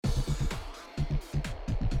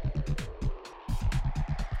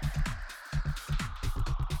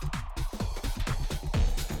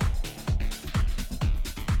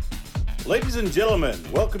Ladies and gentlemen,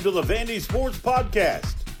 welcome to the Vandy Sports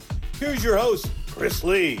Podcast. Here's your host, Chris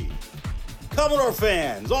Lee. Commodore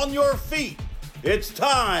fans, on your feet. It's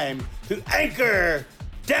time to anchor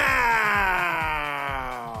down.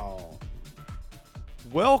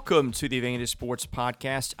 Welcome to the Vandy Sports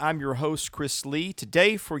Podcast. I'm your host, Chris Lee.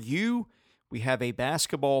 Today for you, we have a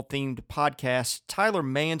basketball-themed podcast. Tyler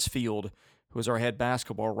Mansfield, who is our head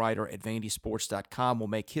basketball writer at VandySports.com, will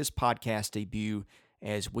make his podcast debut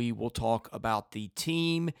as we will talk about the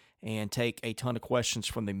team and take a ton of questions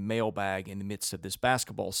from the mailbag in the midst of this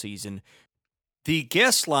basketball season. The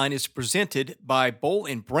guest line is presented by Boll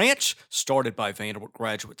and Branch, started by Vanderbilt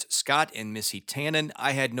graduates Scott and Missy Tannen.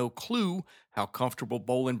 I had no clue how comfortable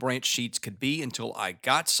Boll and Branch sheets could be until I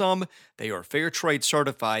got some. They are fair trade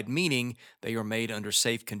certified, meaning they are made under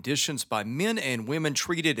safe conditions by men and women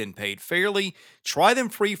treated and paid fairly. Try them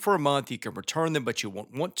free for a month. You can return them, but you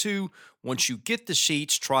won't want to. Once you get the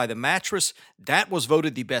sheets, try the mattress. That was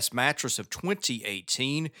voted the best mattress of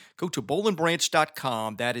 2018. Go to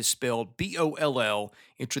bollandbranch.com. That is spelled B-O-L-L.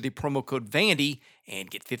 Enter the promo code VANDY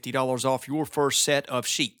and get $50 off your first set of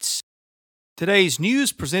sheets. Today's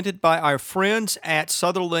news presented by our friends at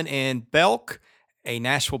Sutherland and Belk, a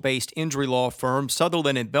Nashville-based injury law firm.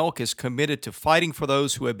 Sutherland and Belk is committed to fighting for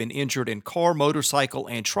those who have been injured in car, motorcycle,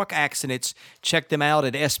 and truck accidents. Check them out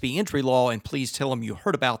at SB Injury Law, and please tell them you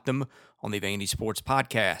heard about them on the Vandy Sports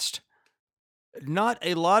Podcast. Not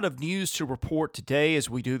a lot of news to report today as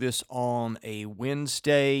we do this on a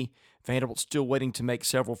Wednesday. Vanderbilt's still waiting to make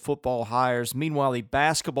several football hires. Meanwhile, the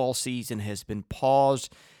basketball season has been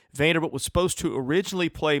paused. Vanderbilt was supposed to originally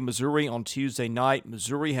play Missouri on Tuesday night.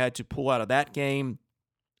 Missouri had to pull out of that game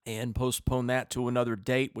and postpone that to another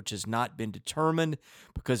date, which has not been determined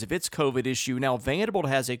because of its COVID issue. Now, Vanderbilt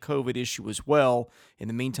has a COVID issue as well. In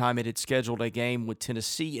the meantime, it had scheduled a game with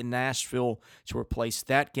Tennessee in Nashville to replace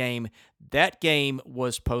that game. That game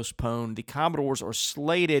was postponed. The Commodores are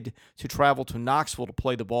slated to travel to Knoxville to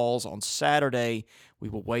play the Vols on Saturday. We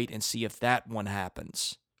will wait and see if that one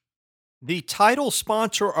happens. The title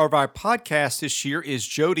sponsor of our podcast this year is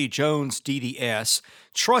Jody Jones DDS,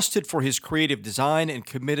 trusted for his creative design and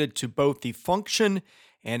committed to both the function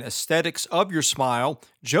and aesthetics of your smile.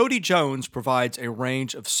 Jody Jones provides a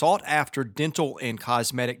range of sought-after dental and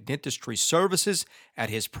cosmetic dentistry services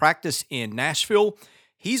at his practice in Nashville.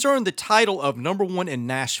 He's earned the title of #1 in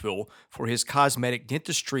Nashville for his cosmetic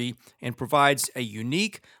dentistry and provides a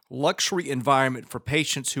unique luxury environment for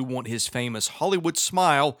patients who want his famous Hollywood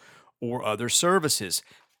smile or other services.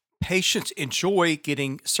 Patients enjoy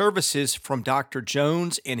getting services from Dr.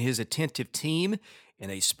 Jones and his attentive team in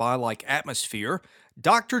a spa-like atmosphere.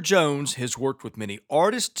 Dr. Jones has worked with many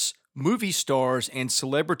artists, movie stars, and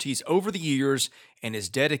celebrities over the years and is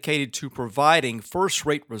dedicated to providing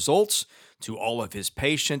first-rate results to all of his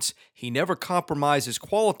patients. He never compromises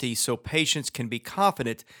quality, so patients can be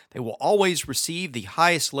confident they will always receive the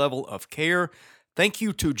highest level of care. Thank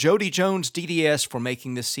you to Jody Jones DDS for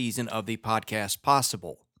making this season of the podcast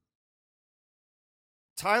possible.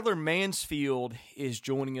 Tyler Mansfield is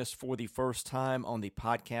joining us for the first time on the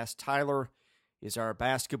podcast. Tyler is our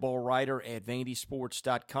basketball writer at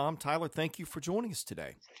VandySports.com. Tyler, thank you for joining us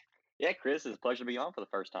today. Yeah, Chris, it's a pleasure to be on for the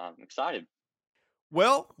first time. I'm excited.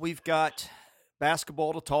 Well, we've got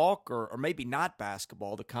basketball to talk, or maybe not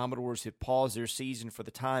basketball. The Commodores have paused their season for the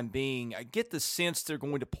time being. I get the sense they're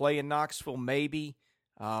going to play in Knoxville, maybe.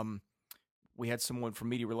 We had someone from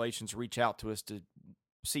media relations reach out to us to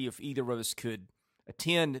see if either of us could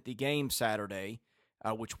attend the game Saturday,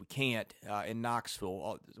 which we can't, in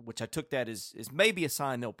Knoxville, which I took that as maybe a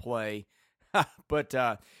sign they'll play. But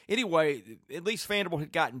anyway, at least Vanderbilt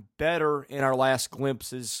had gotten better in our last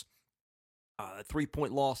glimpses. A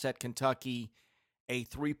 3-point loss at Kentucky, a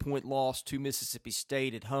 3-point loss to Mississippi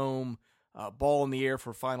State at home, ball in the air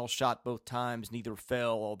for final shot both times. Neither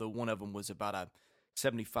fell, although one of them was about a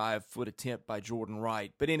 75-foot attempt by Jordan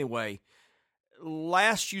Wright. But anyway,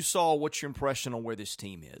 last you saw, what's your impression on where this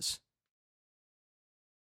team is?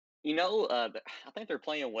 I think they're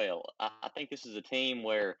playing well. I think this is a team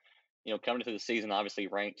where, coming into the season, obviously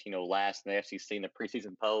ranked, last in the FCC in the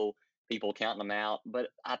preseason poll, people counting them out. But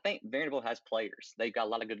I think Vanderbilt has players. They've got a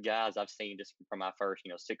lot of good guys I've seen just from my first,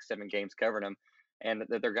 6-7 games covering them. And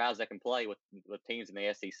they're guys that can play with teams in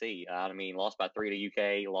the SEC. Lost by 3 to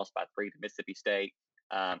UK, lost by 3 to Mississippi State.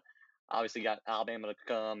 Obviously got Alabama to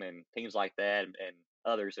come and teams like that, and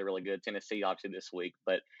others are really good. Tennessee, obviously, this week.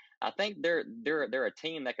 But I think they're a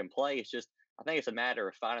team that can play. It's just I think it's a matter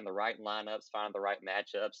of finding the right lineups, finding the right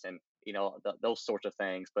matchups, and those sorts of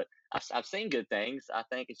things. But I've seen good things. I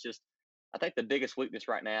think it's just I think the biggest weakness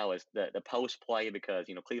right now is the post play because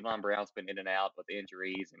Cleveland Brown's been in and out with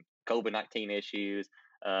injuries and COVID-19 issues.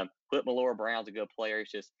 Whit Malora Brown's a good player.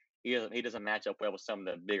 It's just he doesn't match up well with some of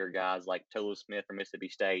the bigger guys like Tolu Smith from Mississippi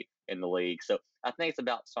State in the league. So I think it's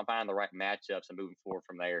about finding the right matchups and moving forward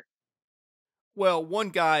from there. Well,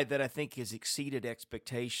 one guy that I think has exceeded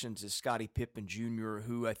expectations is Scottie Pippen Jr.,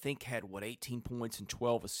 who I think had, 18 points and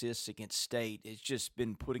 12 assists against State. It's just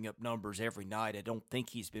been putting up numbers every night. I don't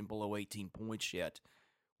think he's been below 18 points yet.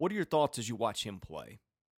 What are your thoughts as you watch him play?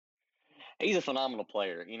 He's a phenomenal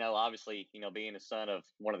player. Obviously, being the son of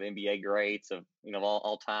one of the NBA greats of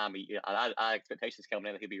all time, I expectations coming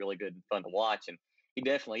in that he'd be really good and fun to watch, and he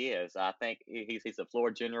definitely is. I think he's a floor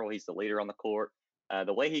general. He's the leader on the court.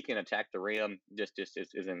 The way he can attack the rim just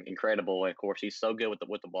is incredible. And of course, he's so good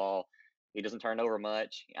with the ball. He doesn't turn over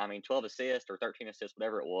much. I mean, 12 assists or 13 assists,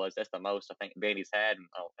 whatever it was, that's the most I think Vandy's had in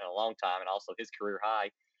a long time, and also his career high.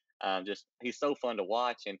 Just he's so fun to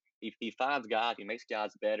watch, and he finds guys, he makes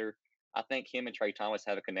guys better. I think him and Trey Thomas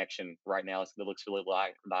have a connection right now. It looks really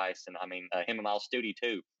nice, and I mean him and Miles Studi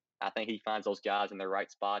too. I think he finds those guys in their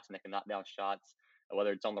right spots, and they can knock down shots,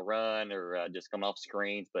 whether it's on the run or just coming off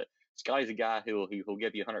screens. But Scotty's a guy who'll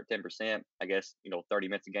give you 110%. I guess 30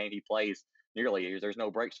 minutes a game he plays nearly. There's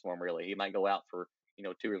no breaks for him really. He might go out for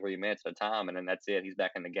 2 or 3 minutes at a time, and then that's it. He's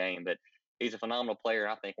back in the game. But he's a phenomenal player.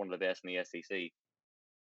 I think one of the best in the SEC.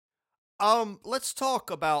 Let's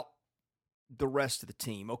talk about the rest of the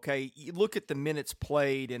team. Okay, you look at the minutes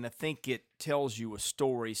played, and I think it tells you a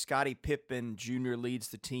story. Scottie Pippen Jr. leads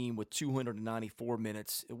the team with 294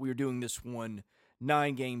 minutes. We're doing this one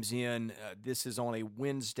 9 games in. This is on a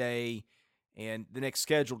Wednesday, and the next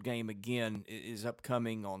scheduled game again is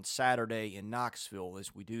upcoming on Saturday in Knoxville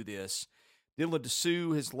as we do this. Dylan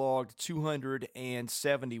Disu has logged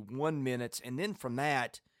 271 minutes, and then from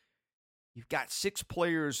that, you've got 6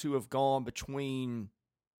 players who have gone between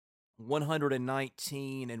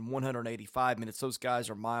 119 and 185 minutes. Those guys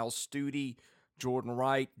are Miles Studi, Jordan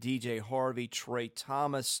Wright, DJ Harvey, Trey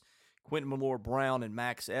Thomas, Quentin Malora-Brown, and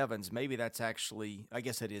Max Evans. Maybe that's actually, I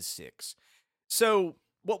guess that is 6. So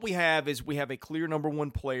what we have is we have a clear number 1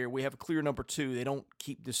 player. We have a clear number 2. They don't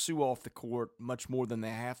keep Disu off the court much more than they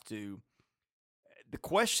have to. The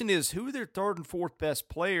question is, who are their 3rd and 4th best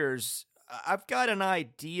players? I've got an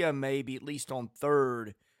idea maybe, at least on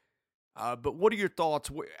 3rd. But what are your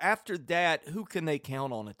thoughts? After that, who can they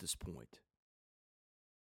count on at this point?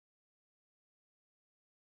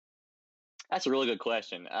 That's a really good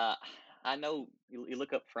question. I know you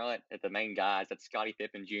look up front at the main guys. That's Scottie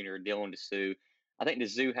Pippen Jr., Dylan Disu. I think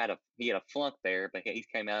Disu had a flunk there, but he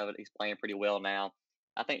came out of it. He's playing pretty well now.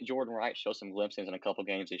 I think Jordan Wright showed some glimpses in a couple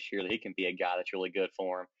games this year that he can be a guy that's really good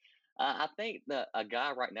for him. I think a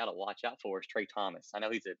guy right now to watch out for is Trey Thomas. I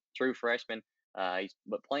know he's a true freshman,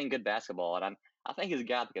 but playing good basketball, and I think he's a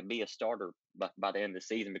guy that could be a starter by the end of the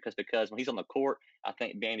season because when he's on the court, I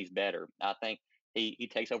think Vandy's better. I think he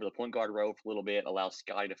takes over the point guard role for a little bit, allows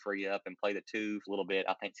Scotty to free up and play the 2 for a little bit.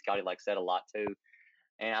 I think Scotty likes that a lot too.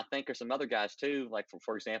 And I think there's some other guys too, like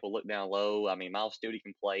for example, look down low. I mean, Miles Studi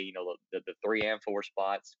can play, the 3 and 4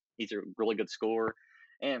 spots. He's a really good scorer.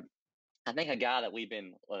 And I think a guy that we've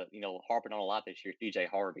been, harping on a lot this year is DJ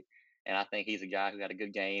Harvey. And I think he's a guy who had a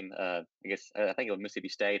good game. I think it was Mississippi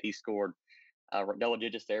State. He scored double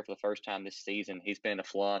digits there for the first time this season. He's been a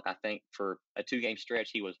flunk. I think for a 2-game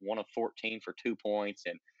stretch, he was 1 of 14 for 2 points,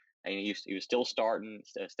 and he was still starting.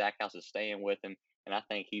 Stackhouse is staying with him, and I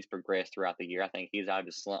think he's progressed throughout the year. I think he's out of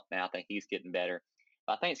his slump now. I think he's getting better.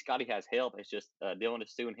 I think Scotty has help. It's just Dylan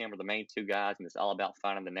Disu and him are the main 2 guys, and it's all about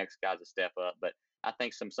finding the next guys to step up. But I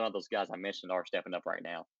think some of those guys I mentioned are stepping up right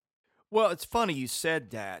now. Well, it's funny you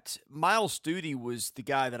said that. Miles Studi was the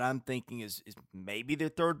guy that I'm thinking is maybe their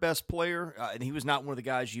 3rd best player, and he was not one of the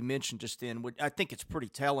guys you mentioned just then. I think it's pretty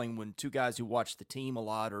telling when 2 guys who watch the team a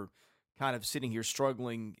lot are kind of sitting here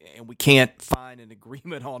struggling, and we can't find an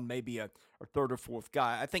agreement on maybe a 3rd or 4th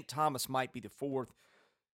guy. I think Thomas might be the 4th.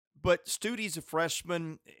 But Studi's a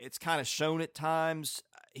freshman. It's kind of shown at times.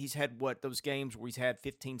 He's had, those games where he's had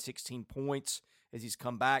 15, 16 points as he's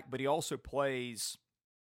come back, but he also plays –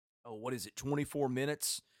 24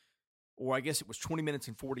 minutes? Or I guess it was 20 minutes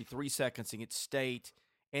and 43 seconds against State,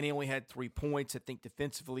 and he only had 3 points. I think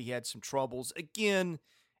defensively he had some troubles. Again,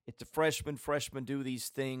 it's a freshman. Freshmen do these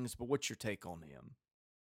things, but what's your take on him?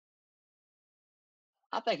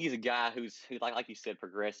 I think he's a guy who's like you said,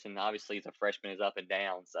 progressing. Obviously, he's a freshman, his up and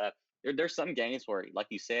downs. There's some games where, like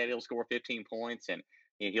you said, he'll score 15 points and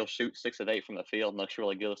he'll shoot 6 of 8 from the field and looks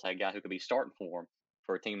really good. It's like a guy who could be starting for him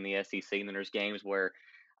for a team in the SEC. And then there's games where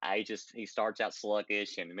he starts out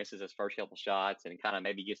sluggish and misses his first couple shots and kind of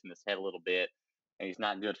maybe gets in his head a little bit. and he's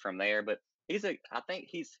not good from there. But I think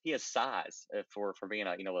he has size for being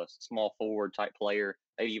a small forward type player,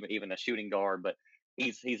 maybe even a shooting guard. But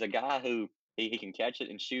he's a guy who he can catch it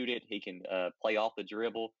and shoot it. He can play off the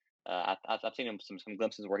dribble. I've seen him some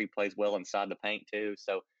glimpses where he plays well inside the paint too.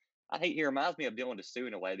 So I think he reminds me of Dylan Disu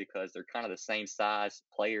in a way because they're kind of the same size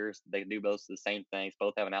players. They do both the same things.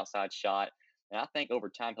 Both have an outside shot, and I think over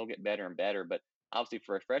time he'll get better and better. But obviously,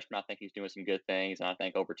 for a freshman, I think he's doing some good things, and I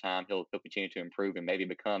think over time he'll continue to improve and maybe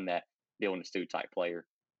become that Dylan Disu type player.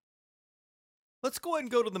 Let's go ahead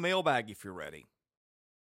and go to the mailbag if you're ready.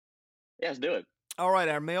 Yeah, let's do it. All right,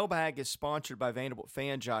 our mailbag is sponsored by Vanderbilt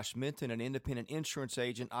fan Josh Minton, an independent insurance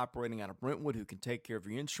agent operating out of Brentwood who can take care of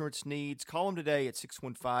your insurance needs. Call him today at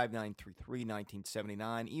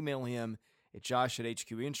 615-933-1979. Email him at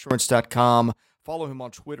josh@hqinsurance.com. Follow him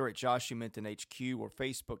on Twitter at JoshyMintonHQ or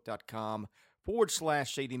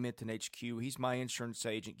Facebook.com/ShadyMintonHQ. He's my insurance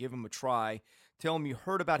agent. Give him a try. Tell him you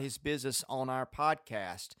heard about his business on our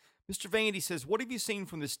podcast. Mr. Vandy says, what have you seen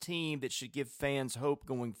from this team that should give fans hope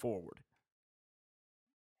going forward?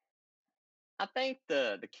 I think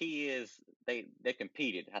the key is they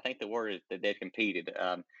competed. I think the word is that they competed.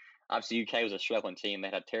 Obviously, UK was a struggling team. They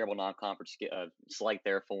had a terrible non-conference slate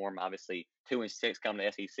there for them. Obviously, 2-6 coming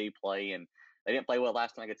to SEC play, and they didn't play well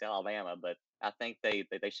last time against Alabama. But I think they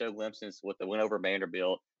showed glimpses with the win over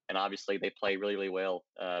Vanderbilt, and obviously they played really really well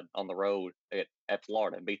on the road at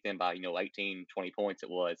Florida and beat them by 18, 20 points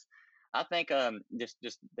it was. I think just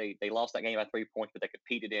they lost that game by 3 points, but they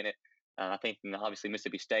competed in it. I think obviously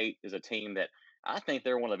Mississippi State is a team that I think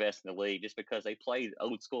they're one of the best in the league just because they played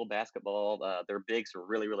old school basketball. Their bigs are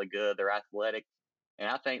really, really good. They're athletic. And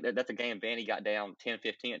I think that's a game Vandy got down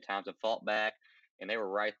 10-15 at times and fought back, and they were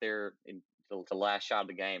right there in the last shot of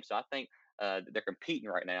the game. So I think they're competing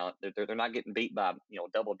right now. They're not getting beat by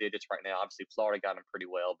double digits right now. Obviously, Florida got them pretty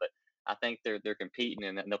well, but I think they're competing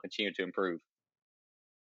and they'll continue to improve.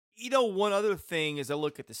 One other thing as I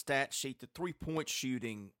look at the stat sheet, the 3-point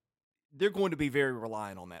shooting, they're going to be very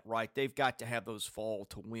reliant on that, right? They've got to have those fall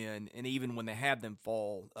to win. And even when they have them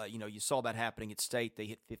fall, you saw that happening at State. They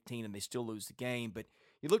hit 15 and they still lose the game. But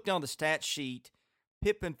you look down the stat sheet,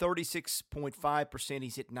 Pippen 36.5%,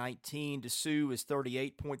 he's hit 19. Disu is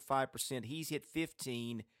 38.5%, he's hit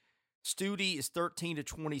 15. Stute is 13 to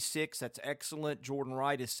 26, that's excellent. Jordan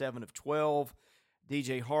Wright is 7 of 12.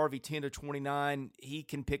 DJ Harvey 10 to 29, he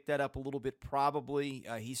can pick that up a little bit probably.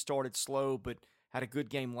 He started slow, but had a good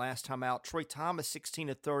game last time out. Trey Thomas, 16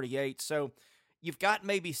 to 38. So you've got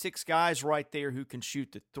maybe 6 guys right there who can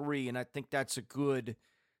shoot the three, and I think that's a good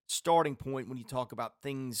starting point when you talk about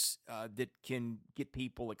things that can get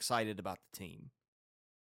people excited about the team.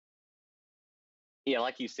 Yeah,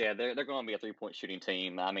 like you said, they're going to be a 3-point shooting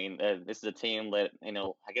team. I mean, this is a team that, I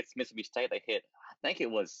guess Mississippi State, they hit, I think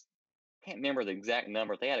it was, can't remember the exact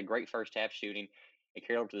number. They had a great first half shooting. They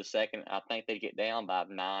carried over to the second. I think they get down by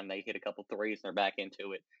 9. They hit a couple threes and they're back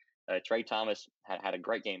into it. Trey Thomas had a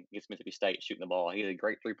great game against Mississippi State shooting the ball. He's a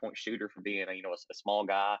great 3-point shooter for being a small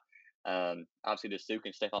guy. Obviously, Disu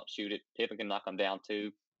can step up, shoot it. Pippen can knock them down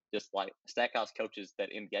too. Just like Stackhouse coaches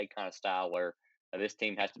that NBA kind of style where this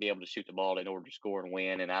team has to be able to shoot the ball in order to score and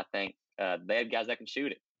win. And I think they have guys that can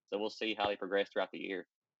shoot it. So we'll see how they progress throughout the year.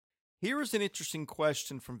 Here is an interesting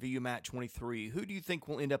question from VU-Matt 23. Who do you think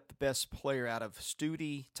will end up the best player out of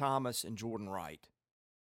Stute, Thomas, and Jordan Wright?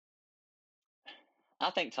 I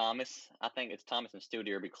think Thomas. I think it's Thomas and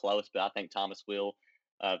Stute will be close, but I think Thomas will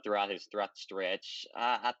throughout the stretch.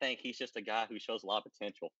 I think he's just a guy who shows a lot of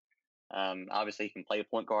potential. Obviously, he can play a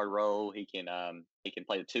point guard role. He can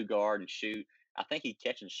play the 2 guard and shoot. I think he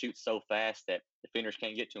catches and shoots so fast that defenders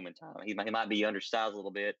can't get to him in time. He might be undersized a little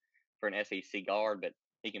bit for an SEC guard, but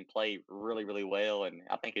he can play really, really well, and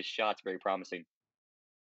I think his shot's very promising.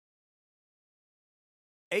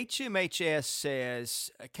 HMHS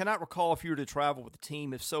says, I cannot recall if you were to travel with the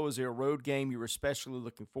team. If so, is there a road game you were especially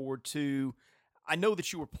looking forward to? I know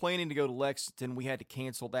that you were planning to go to Lexington. We had to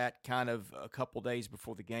cancel that kind of a couple days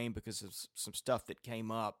before the game because of some stuff that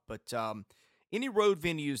came up. But any road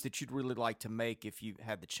venues that you'd really like to make if you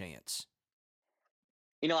had the chance?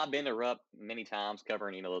 I've been to Rupp many times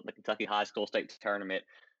covering, the Kentucky High School State Tournament.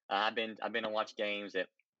 I've been to watch games at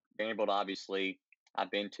Vanderbilt, obviously.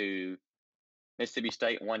 I've been to Mississippi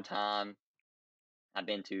State one time. I've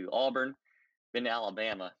been to Auburn, been to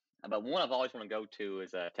Alabama. But one I've always wanted to go to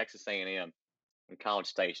is Texas A&M in College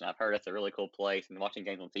Station. I've heard that's a really cool place, and watching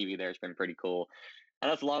games on TV there has been pretty cool. I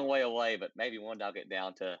know it's a long way away, but maybe one day I'll get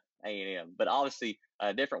down to A&M. But obviously,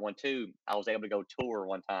 a different one, too. I was able to go tour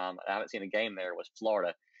one time. I haven't seen a game there. It was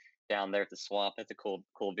Florida down there at the Swamp. That's a cool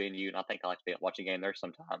venue, and I think I'd like to watch a game there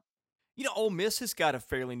sometime. Ole Miss has got a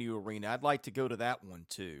fairly new arena. I'd like to go to that one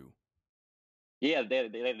too. Yeah, they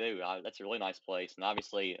do. That's a really nice place, and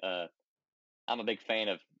obviously, I'm a big fan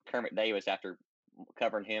of Kermit Davis after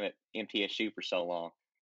covering him at MTSU for so long.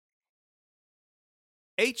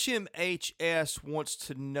 HMHS wants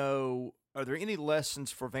to know, are there any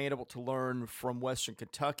lessons for Vanderbilt to learn from Western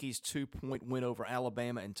Kentucky's 2-point win over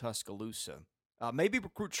Alabama and Tuscaloosa? Maybe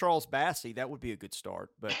recruit Charles Bassey. That would be a good start.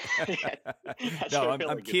 But That's no, a I'm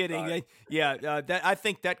really good kidding. start. I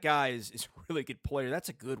think that guy is a really good player. That's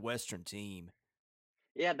a good Western team.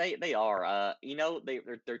 Yeah, they are.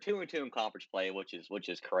 They're 2-2 in conference play, which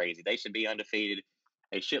is crazy. They should be undefeated.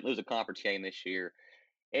 They shouldn't lose a conference game this year.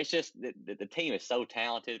 It's just the team is so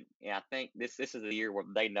talented, and I think this is a year where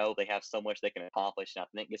they know they have so much they can accomplish, and I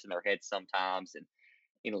think it's in their heads sometimes. And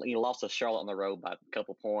lost to Charlotte on the road by a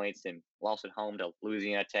couple points, and lost at home to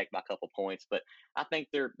Louisiana Tech by a couple points. But I think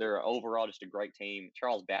they're overall just a great team.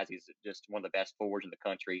 Charles Bassey is just one of the best forwards in the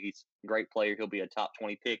country. He's a great player. He'll be a top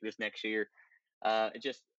 20 pick this next year. I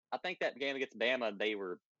think that game against Bama, it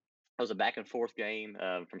was a back and forth game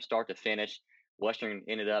from start to finish. Western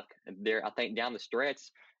ended up there. I think down the stretch,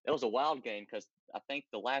 it was a wild game because I think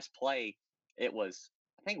the last play, I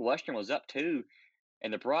think Western was up 2,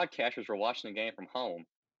 and the broadcasters were watching the game from home,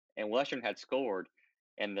 and Western had scored,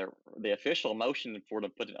 and the official motioned for them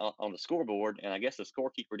to put it on the scoreboard, and I guess the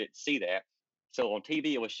scorekeeper didn't see that. So on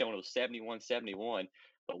TV, it was showing it was 71-71,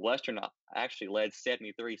 but Western actually led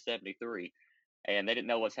 73-73, and they didn't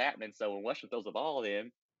know what's happening. So when Western throws the ball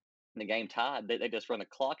in, and the game tied, they just run the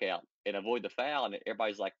clock out and avoid the foul, and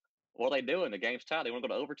everybody's like, "What are they doing? The game's tied. They want to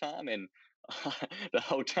go to overtime." And the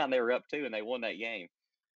whole time they were up 2, and they won that game.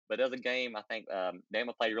 But as a game, I think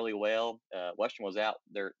Bama played really well. Western was out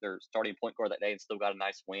their starting point guard that day and still got a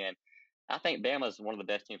nice win. I think Bama is one of the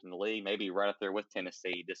best teams in the league, maybe right up there with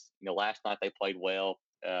Tennessee. Just last night they played well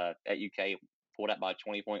at UK, pulled out by a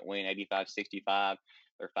 20-point win, 85-65.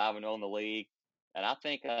 They're 5-0 in the league, and I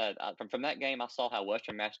think from that game I saw how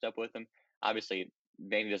Western matched up with them. Obviously,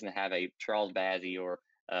 Bama doesn't have a Charles Bassey or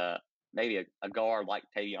maybe a guard like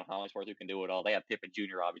Tavion Hollingsworth who can do it all. They have Pippen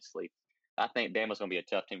Jr. obviously. I think Bama's going to be a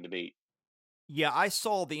tough team to beat. Yeah, I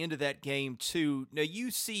saw the end of that game too. Now, you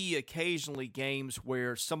see occasionally games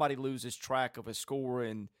where somebody loses track of a score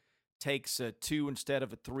and takes a 2 instead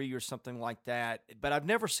of a 3 or something like that, but I've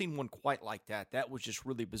never seen one quite like that. That was just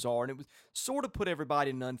really bizarre, and it was sort of put everybody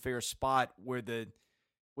in an unfair spot where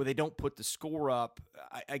they don't put the score up.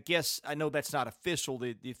 I guess I know that's not official.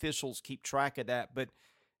 The officials keep track of that, but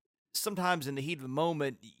sometimes in the heat of the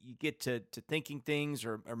moment, you get to thinking things,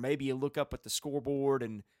 or maybe you look up at the scoreboard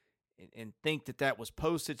and think that was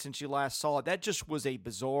posted since you last saw it. That just was a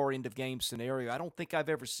bizarre end of game scenario. I don't think I've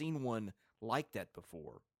ever seen one like that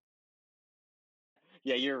before.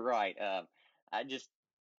 Yeah, you're right. I just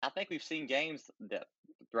I think we've seen games that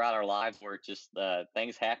throughout our lives where just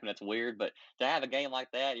things happen that's weird. But to have a game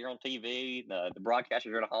like that, you're on TV, the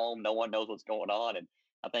broadcasters are at home, no one knows what's going on, and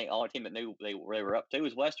I think the only team that knew they were up to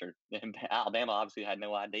was Western. And Alabama obviously had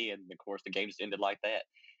no idea, and of course the game just ended like that.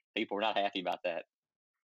 People were not happy about that.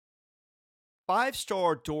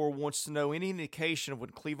 5-Star Door wants to know any indication of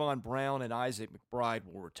when Cleavon Brown and Isaac McBride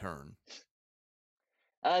will return.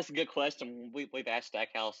 That's a good question. We've asked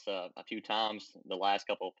Stackhouse a few times the last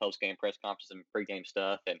couple of post game press conferences and pregame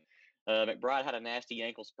stuff, and McBride had a nasty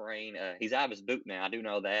ankle sprain. He's out of his boot now. I do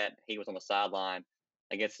know that he was on the sideline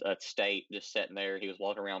against State, just sitting there. He was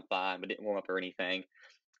walking around fine, but didn't warm up or anything.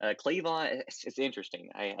 Cleavon, it's interesting.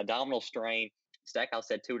 A abdominal strain. Stackhouse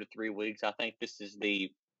said 2 to 3 weeks. I think this is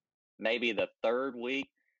maybe the third week,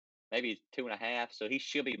 maybe 2.5. So he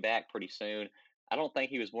should be back pretty soon. I don't think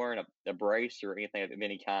he was wearing a brace or anything of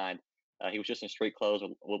any kind. He was just in street clothes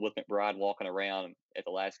with McBride walking around at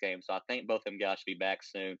the last game. So I think both of them guys should be back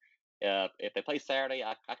soon. If they play Saturday,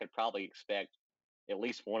 I could probably expect at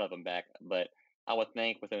least one of them back. But I would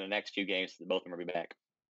think within the next few games, both of them will be back.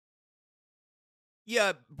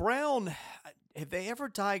 Yeah, Brown, have they ever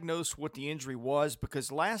diagnosed what the injury was?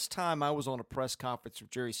 Because last time I was on a press conference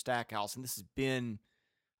with Jerry Stackhouse, and this has been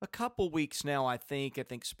a couple weeks now, I think.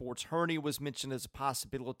 Sports hernia was mentioned as a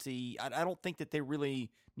possibility. I don't think that they really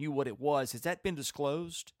knew what it was. Has that been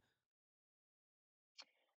disclosed?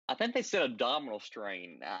 I think they said abdominal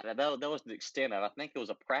strain. That was the extent of it. I think it was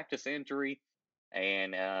a practice injury,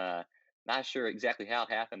 and not sure exactly how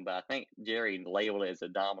it happened, but I think Jerry labeled it as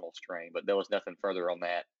abdominal strain, but there was nothing further on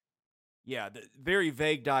that. Yeah, the very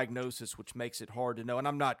vague diagnosis, which makes it hard to know. And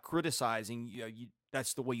I'm not criticizing.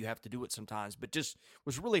 That's the way you have to do it sometimes. But just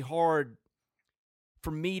was really hard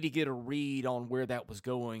for me to get a read on where that was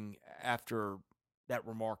going after that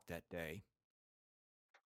remark that day.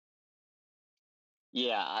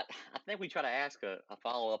 Yeah, I think we try to ask a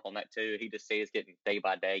follow up on that too. He just says it's getting day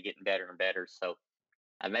by day, getting better and better. So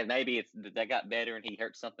maybe it's that got better and he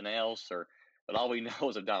hurt something else, or but all we know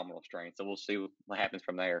is abdominal strain. So we'll see what happens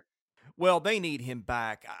from there. Well, they need him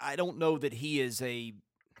back. I don't know that he is a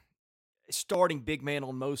starting big man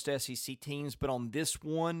on most SEC teams, but on this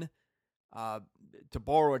one, uh, to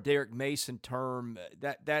borrow a Derek Mason term,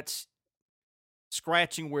 that's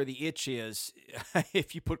scratching where the itch is.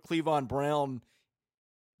 If you put Cleavon Brown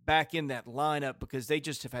back in that lineup, because they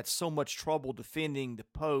just have had so much trouble defending the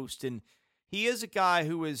post, and he is a guy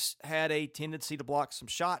who has had a tendency to block some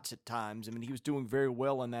shots at times. I mean, he was doing very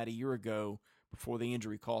well in that a year ago before the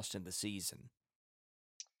injury cost him the season.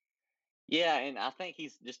 Yeah, and I think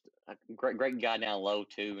he's just a great guy down low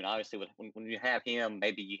too. And obviously, when you have him,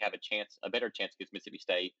 maybe you have a better chance against Mississippi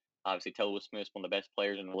State. Obviously, Tolu Smith's one of the best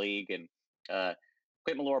players in the league, and uh,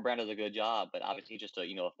 Quentin Malora Brown does a good job. But obviously, he's just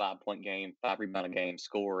a 5 point game, 5 rebound a game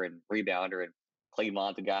scorer and rebounder. And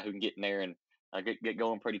Cleveland's a guy who can get in there and get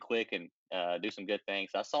going pretty quick and do some good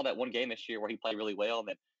things. I saw that one game this year where he played really well, and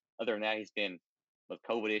then other than that, he's been with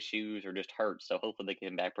COVID issues or just hurt. So hopefully, they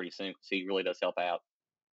get him back pretty soon because he really does help out.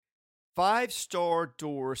 Five-star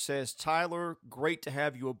Door says, Tyler, great to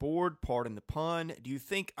have you aboard. Pardon the pun. Do you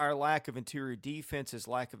think our lack of interior defense is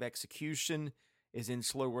lack of execution, is in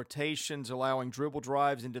slow rotations, allowing dribble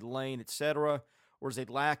drives into the lane, etc., or is it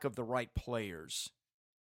lack of the right players?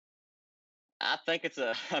 I think it's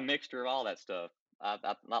a mixture of all that stuff.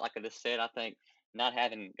 Not like I just said. I think not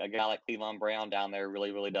having a guy like Cleveland Brown down there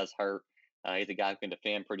really does hurt. He's a guy who can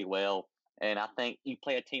defend pretty well, and I think you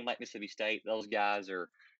play a team like Mississippi State. Those guys are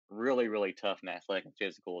really tough and athletic and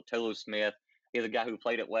physical. Tolu Smith, he's a guy who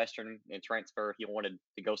played at Western and transferred. He wanted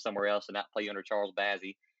to go somewhere else and not play under Charles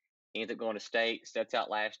Bazzi. He ends up going to State. Steps out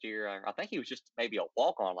last year. I think he was just maybe a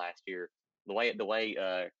walk on last year. The way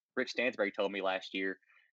Rick Stansbury told me last year,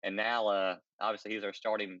 and now obviously he's our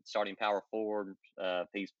starting power forward.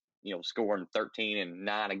 He's scoring 13 and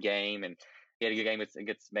 9 a game, and he had a good game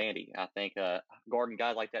against Vandy. I think guarding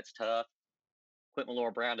guys like that's tough. Quentin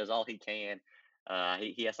Malora Brown does all he can.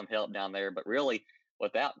 He has some help down there, but really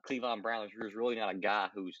without Cleavon Brown, there's really not a guy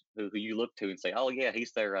who you look to and say, oh yeah,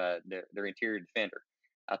 he's their interior defender.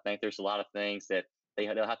 I think there's a lot of things that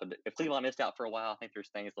they'll have to do. If Cleveland missed out for a while, I think there's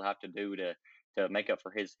things they'll have to do to make up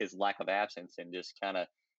for his lack of absence and just kind of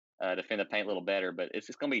defend the paint a little better. But it's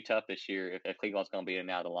going to be tough this year if Cleveland's going to be in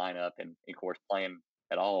and out of the lineup and of course playing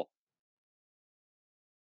at all.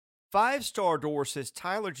 Five-star Door says,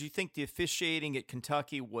 Tyler, do you think the officiating at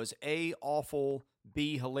Kentucky was A, awful,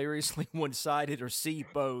 B, hilariously one-sided, or C,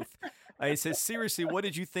 both? He says, seriously, what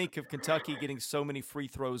did you think of Kentucky getting so many free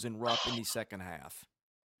throws in Rupp in the second half?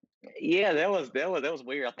 Yeah, that was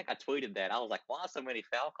weird. I think I tweeted that. I was like, "Why so many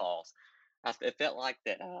foul calls?" It felt like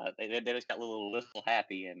that they just got a little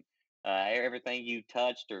happy, and everything you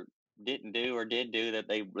touched or didn't do or did do that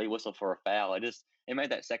they whistled for a foul. It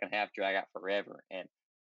made that second half drag out forever. And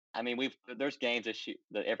I mean, there's games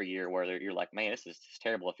that every year where you're like, "Man, this is just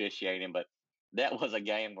terrible officiating," but that was a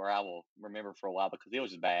game where I will remember for a while because it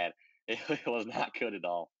was just bad. It was not good at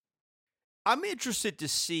all. I'm interested to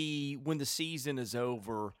see when the season is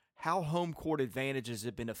over how home court advantages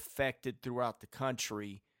have been affected throughout the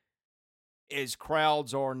country as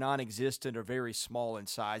crowds are non-existent or very small in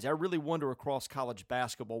size. I really wonder across college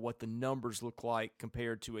basketball what the numbers look like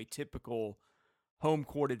compared to a typical home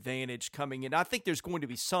court advantage coming in. I think there's going to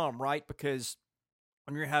be some, right? Because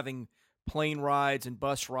when you're having plane rides and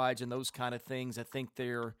bus rides and those kind of things, I think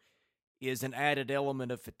there is an added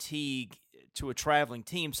element of fatigue to a traveling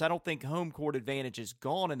team. So I don't think home court advantage is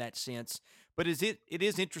gone in that sense. But it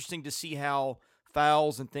is interesting to see how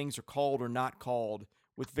fouls and things are called or not called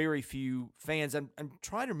with very few fans. I'm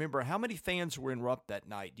trying to remember how many fans were in Rupp that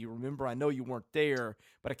night. Do you remember? I know you weren't there,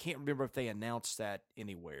 but I can't remember if they announced that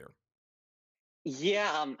anywhere.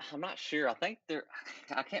 Yeah, I'm not sure. I think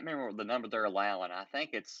I can't remember the number they're allowing. I think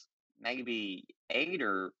it's maybe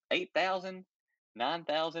 8,000,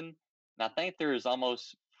 9,000. And I think there's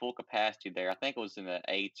almost full capacity there. I think it was in the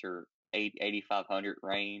eights or 8,500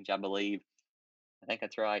 range, I believe. I think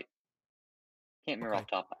that's right. Can't remember Okay. off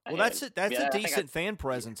the top of my Well, head. that's a Yeah, I think decent fan yeah,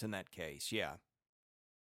 presence in that case. Yeah.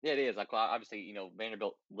 yeah, it is. Like obviously,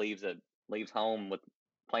 Vanderbilt leaves home with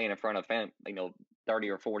playing in front of 30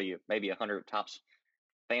 or 40, maybe 100 tops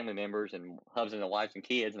family members and husbands and wives and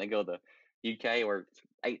kids, and they go to the UK where it's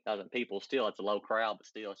 8,000 people. Still, it's a low crowd, but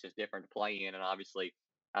still, it's just different to play in. And obviously,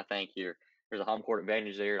 I think there's a home court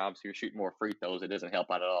advantage there, and obviously, you're shooting more free throws. It doesn't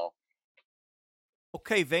help out at all.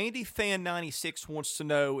 Okay, Vandy Fan 96 wants to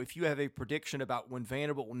know if you have a prediction about when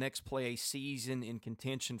Vanderbilt will next play a season in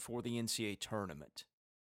contention for the NCAA tournament.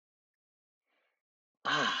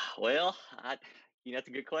 Well, that's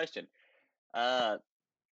a good question. Uh,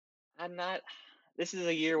 I'm not. This is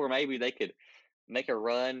a year where maybe they could make a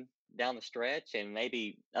run down the stretch and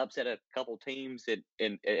maybe upset a couple teams at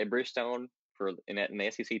Bridgestone in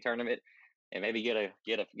the SEC tournament, and maybe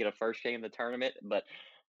get a first game in the tournament. But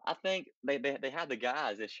I think they have the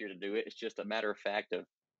guys this year to do it. It's just a matter of fact of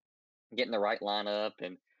getting the right lineup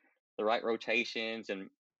and the right rotations, and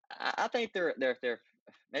I think they're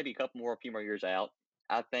maybe a few more years out.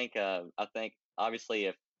 I think obviously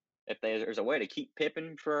if there's a way to keep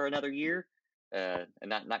Pippen for another year, and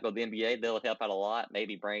not go to the NBA, they'll help out a lot.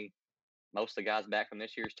 Maybe bring most of the guys back from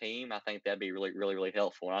this year's team. I think that'd be really really really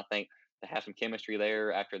helpful. And I think to have some chemistry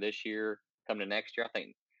there after this year, come to next year, I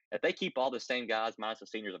think if they keep all the same guys minus the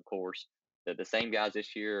seniors, of course, the same guys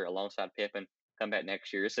this year alongside Pippen, come back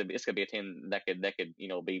next year, it's gonna be a team that could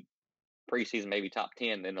be preseason maybe top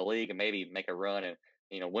 10 in the league and maybe make a run and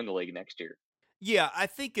win the league next year. Yeah, I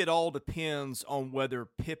think it all depends on whether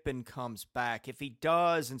Pippen comes back. If he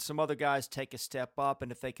does and some other guys take a step up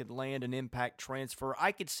and if they could land an impact transfer,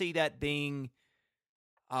 I could see that being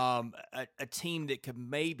a team that could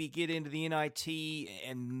maybe get into the NIT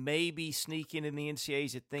and maybe sneak into the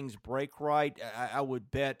NCAAs if things break right. I would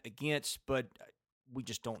bet against, but we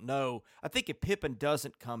just don't know. I think if Pippen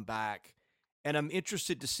doesn't come back, and I'm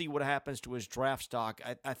interested to see what happens to his draft stock,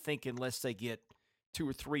 I think unless they get two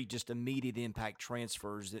or three just immediate impact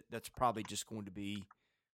transfers, that's probably just going to be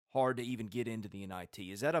hard to even get into the NIT.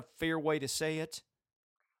 Is that a fair way to say it?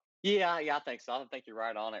 Yeah, I think so. I think you're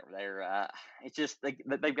right on it there. It's just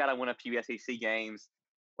they've got to win a few SEC games.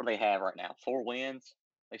 What do they have right now? 4 wins.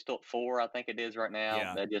 They still at 4, I think it is right now.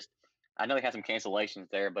 Yeah. I know they have some cancellations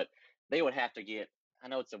there, but they would have to get. I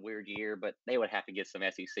know it's a weird year, but they would have to get some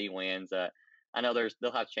SEC wins. I know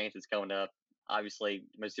they'll have chances coming up. Obviously,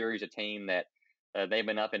 Missouri's a team that they've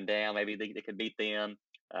been up and down. Maybe they could beat them.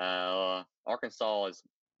 Arkansas has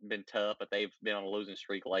been tough, but they've been on a losing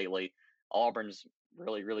streak lately. Auburn's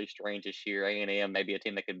really, really strange this year. A&M maybe a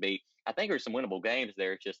team that could be. I think there's some winnable games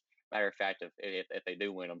there. It's just a matter of fact if they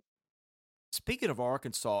do win them. Speaking of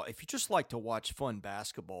Arkansas, if you just like to watch fun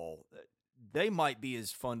basketball, they might be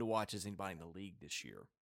as fun to watch as anybody in the league this year.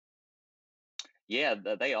 Yeah,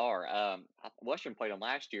 they are. Western played them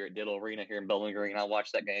last year at Diddle Arena here in Bowling Green. I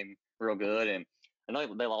watched that game real good, and I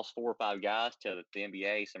know they lost 4 or 5 guys to the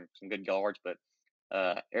NBA, some good guards, but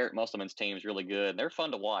Eric Musselman's team is really good. They're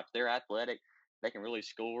fun to watch. They're athletic. They can really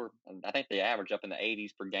score. And I think they average up in the 80s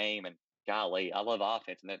per game. And golly, I love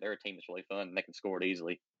offense, and they're a team that's really fun, and they can score it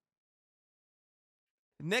easily.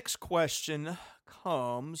 Next question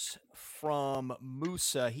comes from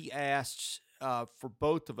Musa. He asks for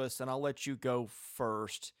both of us, and I'll let you go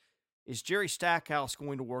first. Is Jerry Stackhouse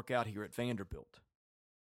going to work out here at Vanderbilt?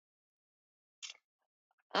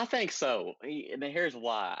 I think so. And here's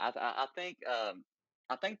why. I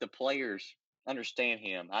think the players understand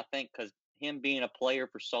him. I think because him being a player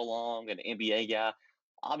for so long and an NBA guy,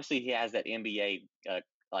 obviously he has that NBA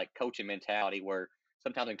like coaching mentality where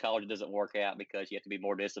sometimes in college it doesn't work out because you have to be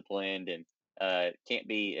more disciplined and can't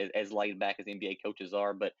be as laid back as NBA coaches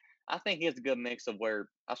are. But I think he has a good mix of where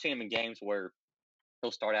I've seen him in games where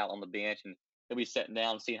he'll start out on the bench and he'll be sitting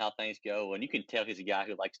down and seeing how things go. And you can tell he's a guy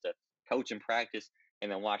who likes to coach and practice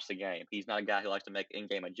and then watch the game. He's not a guy who likes to make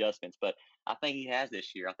in-game adjustments, but I think he has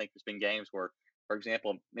this year. I think there's been games where, for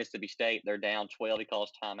example, Mississippi State, they're down 12. He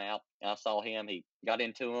calls timeout, and I saw him. He got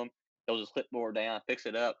into him, throws his clipboard down, picks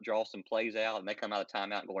it up, draws some plays out, and they come out of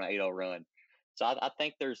timeout and go on an 8-0 run. So I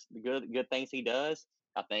think there's good things he does.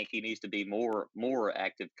 I think he needs to be more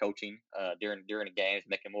active coaching during the games,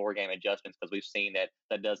 making more game adjustments because we've seen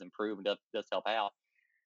that does improve and does help out.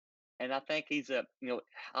 And I think he's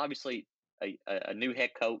obviously a new head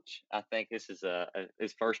coach. I think this is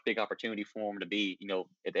his first big opportunity for him to be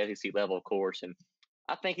at the SEC level, of course. And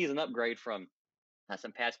I think he's an upgrade from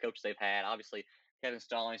some past coaches they've had. Obviously, Kevin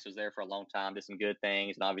Stallings was there for a long time, did some good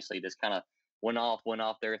things, and obviously just kind of went off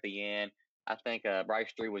there at the end. I think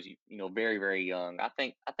Bryce Drew was very very young. I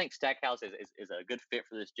think Stackhouse is a good fit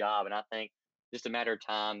for this job, and I think just a matter of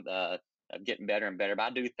time of getting better and better. But I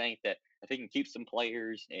do think that if he can keep some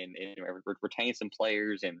players and retain some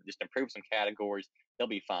players and just improve some categories, they'll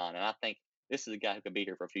be fine. And I think this is a guy who could be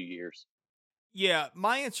here for a few years. Yeah,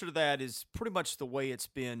 my answer to that is pretty much the way it's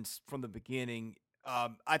been from the beginning.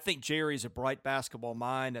 I think Jerry's a bright basketball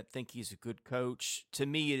mind. I think he's a good coach. To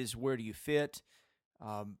me, it is where do you fit?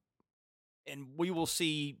 And we will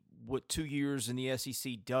see what 2 years in the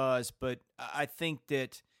SEC does, but I think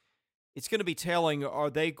that it's going to be telling. Are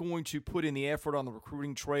they going to put in the effort on the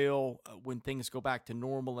recruiting trail when things go back to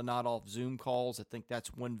normal and not off Zoom calls? I think that's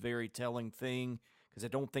one very telling thing because I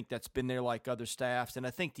don't think that's been there like other staffs. And I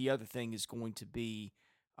think the other thing is going to be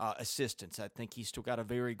assistants. I think he's still got a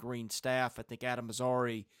very green staff. I think Adam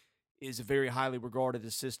Mazzari is a very highly regarded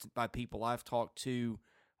assistant by people I've talked to.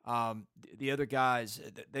 The other guys,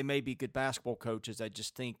 they may be good basketball coaches. I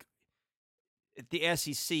just think at the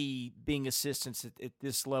SEC, being assistants at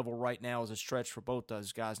this level right now is a stretch for both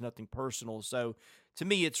those guys, nothing personal. So to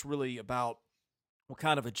me, it's really about what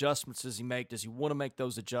kind of adjustments does he make? Does he want to make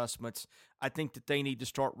those adjustments? I think that they need to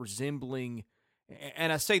start resembling,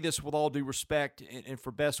 and I say this with all due respect and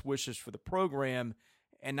for best wishes for the program,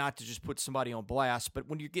 and not to just put somebody on blast, but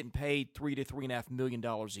when you're getting paid $3 to $3.5 million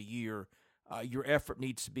a year, your effort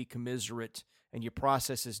needs to be commensurate, and your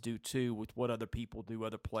processes do too with what other people do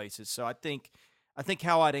other places. So I think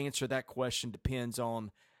how I'd answer that question depends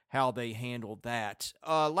on how they handle that.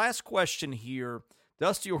 Last question here,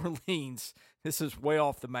 Dusty Orleans. This is way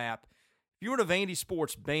off the map. If you were in a Vandy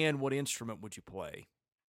Sports band, what instrument would you play?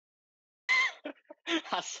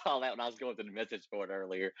 I saw that when I was going to the message board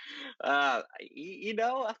earlier. I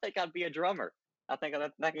think I'd be a drummer. I think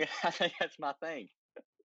that's my thing.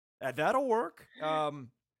 That'll work.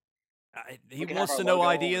 He We can have wants our to know logo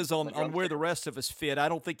ideas on the on where the drumstick. rest of us fit. I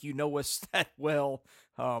don't think you know us that well.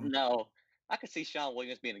 No, I could see Sean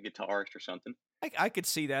Williams being a guitarist or something. I could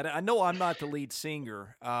see that. I know I'm not the lead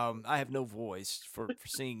singer. I have no voice for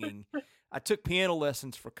singing. I took piano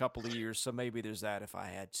lessons for a couple of years, so maybe there's that if I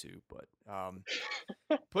had to. But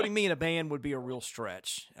putting me in a band would be a real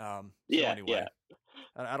stretch. Yeah, anyway,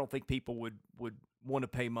 I don't think people would want to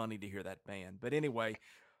pay money to hear that band. But anyway,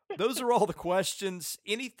 those are all the questions.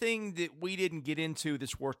 Anything that we didn't get into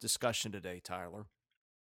that's worth discussion today, Tyler?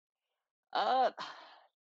 Uh,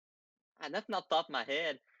 Nothing off the top of my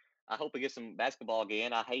head. I hope we get some basketball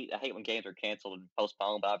again. I hate when games are canceled and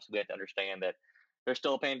postponed, but obviously we have to understand that there's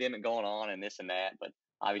still a pandemic going on and this and that. But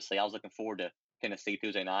obviously, I was looking forward to Tennessee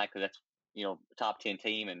Tuesday night because that's top 10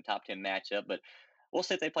 team and top 10 matchup. But we'll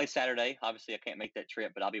see if they play Saturday. Obviously, I can't make that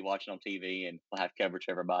trip, but I'll be watching on TV and we'll have coverage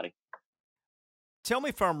for everybody. Tell me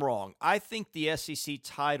if I'm wrong. I think the SEC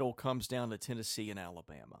title comes down to Tennessee and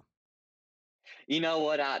Alabama. You know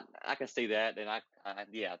what? I can see that, and I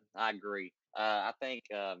agree. I think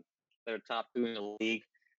they're top two in the league.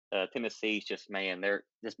 Tennessee's just, man, we're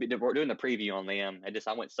doing the preview on them.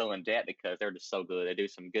 I went so in depth because they're just so good. They do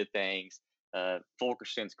some good things.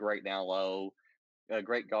 Fulkerson's great down low.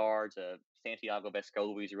 Great guards. Santiago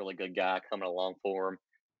Vescovi's a really good guy coming along for them.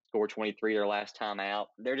 Scored 23 their last time out.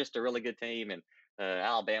 They're just a really good team. And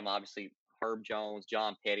Alabama, obviously, Herb Jones,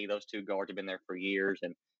 John Petty, those two guards have been there for years,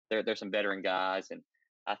 and they're some veteran guys. And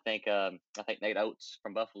I think Nate Oates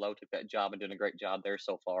from Buffalo took that job and doing a great job there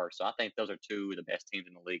so far. So I think those are two of the best teams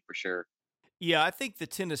in the league for sure. Yeah, I think the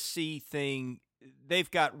Tennessee thing,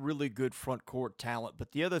 they've got really good front court talent.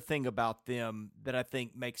 But the other thing about them that I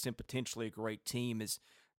think makes them potentially a great team is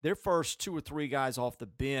their first two or three guys off the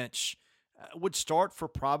bench would start for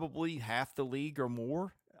probably half the league or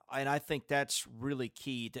more. And I think that's really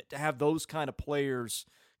key. To have those kind of players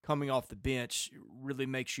coming off the bench really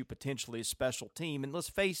makes you potentially a special team. And let's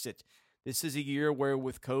face it, this is a year where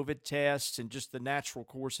with COVID tests and just the natural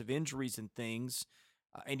course of injuries and things,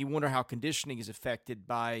 and you wonder how conditioning is affected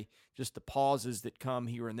by just the pauses that come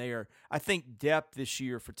here and there. I think depth this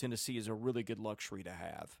year for Tennessee is a really good luxury to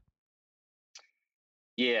have.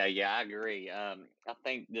 Yeah, I agree. I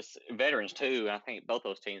think this veterans too. I think both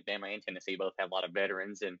those teams, Bama and Tennessee, both have a lot of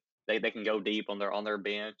veterans, and they can go deep on their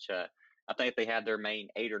bench. I think they have their main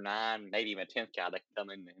 8 or 9, maybe even a 10th guy that can come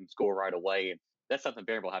in and score right away. And that's something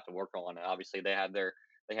Vanderbilt will have to work on. And obviously, they have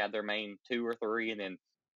their main 2 or 3, and then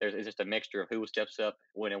it's just a mixture of who steps up,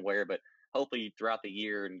 when, and where. But hopefully, throughout the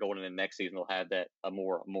year and going into the next season, they'll have that a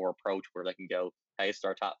more approach where they can go, hey, it's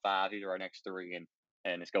our top 5, these are our next 3,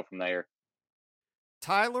 and let's go from there.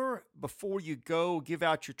 Tyler, before you go, give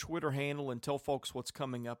out your Twitter handle and tell folks what's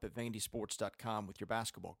coming up at VandySports.com with your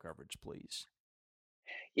basketball coverage, please.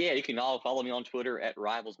 Yeah, you can all follow me on Twitter at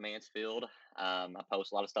Rivals Mansfield. I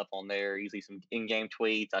post a lot of stuff on there, usually some in-game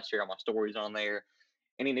tweets. I share all my stories on there.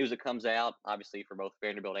 Any news that comes out, obviously for both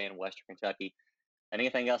Vanderbilt and Western Kentucky, and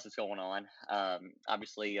anything else that's going on.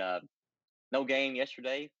 Obviously, no game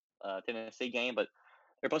yesterday, Tennessee game, but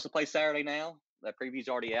they're supposed to play Saturday now. The preview's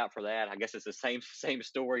already out for that. I guess it's the same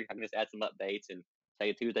story. I can just add some updates and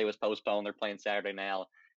say Tuesday was postponed. They're playing Saturday now,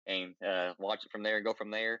 and watch it from there and go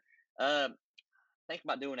from there. Think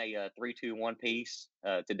about doing a 3-2-1 piece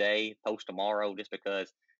today, post tomorrow, just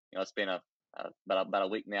because it's been about a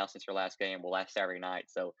week now since your last game. Well, last Saturday night,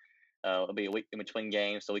 so it'll be a week in between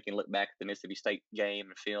games, so we can look back at the Mississippi State game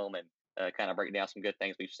and film and kind of break down some good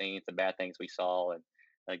things we've seen, some bad things we saw, and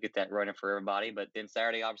get that running for everybody. But then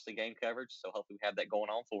Saturday, obviously, game coverage. So hopefully we have that going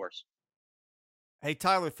on for us. Hey,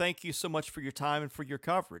 Tyler, thank you so much for your time and for your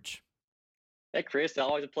coverage. Hey, Chris,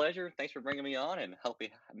 always a pleasure. Thanks for bringing me on, and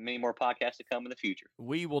hopefully many more podcasts to come in the future.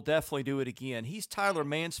 We will definitely do it again. He's Tyler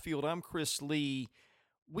Mansfield. I'm Chris Lee.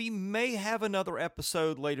 We may have another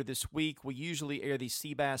episode later this week. We usually air the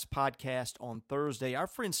Seabass podcast on Thursday. Our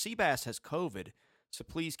friend Seabass has COVID, so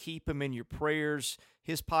please keep him in your prayers.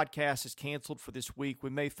 His podcast is canceled for this week.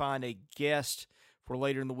 We may find a guest for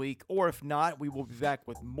later in the week, or if not, we will be back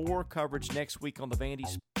with more coverage next week on the Vandy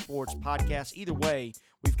Sports Podcast. Either way,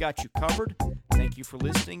 we've got you covered. Thank you for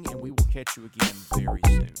listening, and we will catch you again very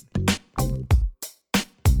soon.